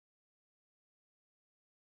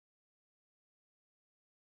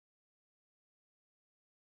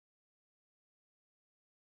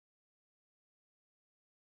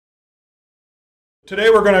Today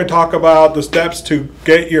we're going to talk about the steps to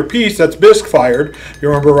get your piece that's bisque fired. You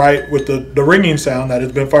remember, right, with the ringing sound that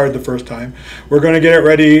has been fired the first time. We're going to get it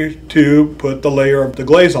ready to put the layer of the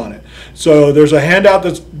glaze on it. So there's a handout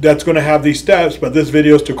that's going to have these steps, but this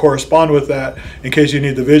video is to correspond with that in case you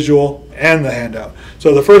need the visual and the handout.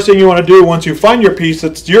 So the first thing you want to do once you find your piece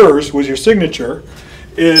that's yours with your signature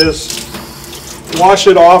is wash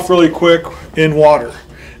it off really quick in water,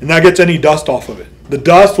 and that gets any dust off of it. The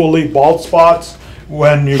dust will leave bald spots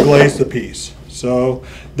when you glaze the piece. So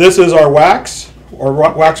this is our wax, or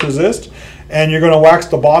wax resist, and you're going to wax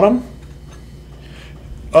the bottom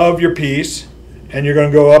of your piece, and you're going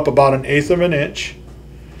to go up about 1/8 of an inch.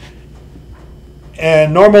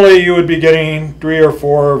 And normally you would be getting 3 or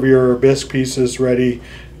 4 of your bisque pieces ready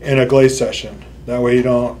in a glaze session. That way you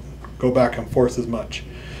don't go back and forth as much.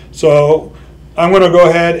 So I'm going to go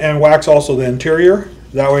ahead and wax also the interior.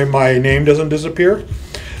 That way my name doesn't disappear.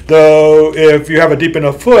 Though if you have a deep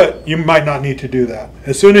enough foot, you might not need to do that.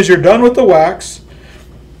 As soon as you're done with the wax,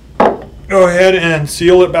 go ahead and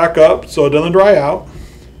seal it back up so it doesn't dry out.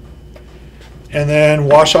 And then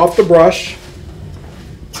wash off the brush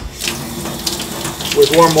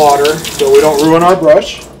with warm water so we don't ruin our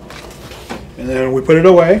brush. And then we put it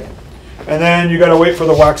away. And then you got to wait for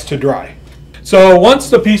the wax to dry. So once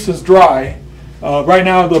the piece is dry, right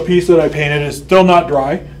now the piece that I painted is still not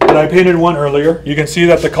dry. But I painted one earlier. You can see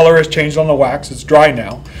that the color has changed on the wax. It's dry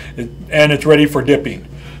now, and it's ready for dipping.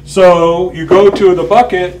 So you go to the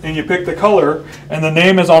bucket and you pick the color, and the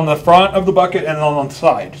name is on the front of the bucket and on the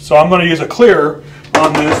side. So I'm going to use a clear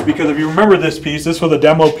on this because if you remember this piece, this was a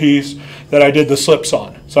demo piece that I did the slips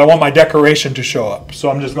on. So I want my decoration to show up. So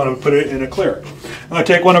I'm just going to put it in a clear. I'm going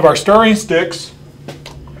to take one of our stirring sticks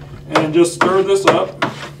and just stir this up.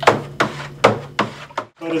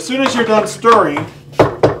 But as soon as you're done stirring,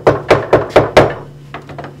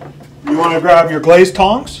 you want to grab your glaze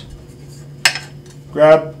tongs,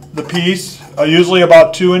 grab the piece, usually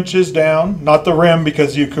about 2 inches down, not the rim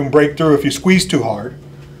because you can break through if you squeeze too hard.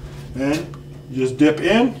 And just dip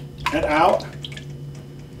in and out,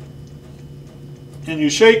 and you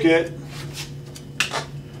shake it,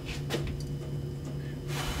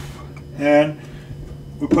 and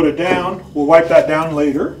we put it down. We'll wipe that down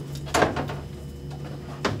later.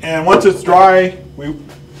 And once it's dry,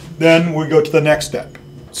 then we go to the next step.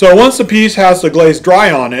 So once the piece has the glaze dry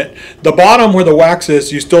on it, the bottom where the wax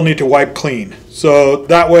is, you still need to wipe clean. So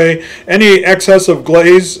that way, any excess of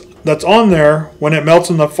glaze that's on there, when it melts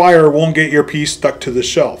in the fire, won't get your piece stuck to the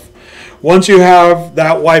shelf. Once you have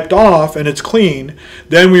that wiped off and it's clean,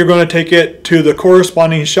 then we're going to take it to the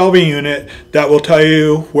corresponding shelving unit that will tell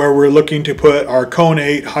you where we're looking to put our Cone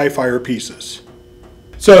 8 high fire pieces.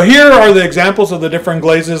 So here are the examples of the different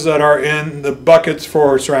glazes that are in the buckets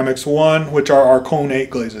for Ceramics 1, which are our Cone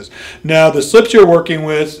 8 glazes. Now the slips you're working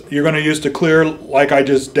with, you're going to use to clear like I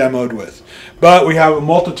just demoed with. But we have a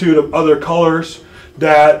multitude of other colors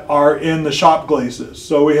that are in the shop glazes.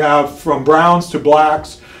 So we have from browns to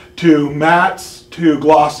blacks to mattes to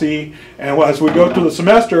glossy. And as we go through the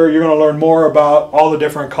semester, you're going to learn more about all the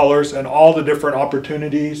different colors and all the different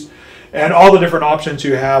opportunities and all the different options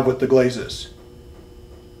you have with the glazes.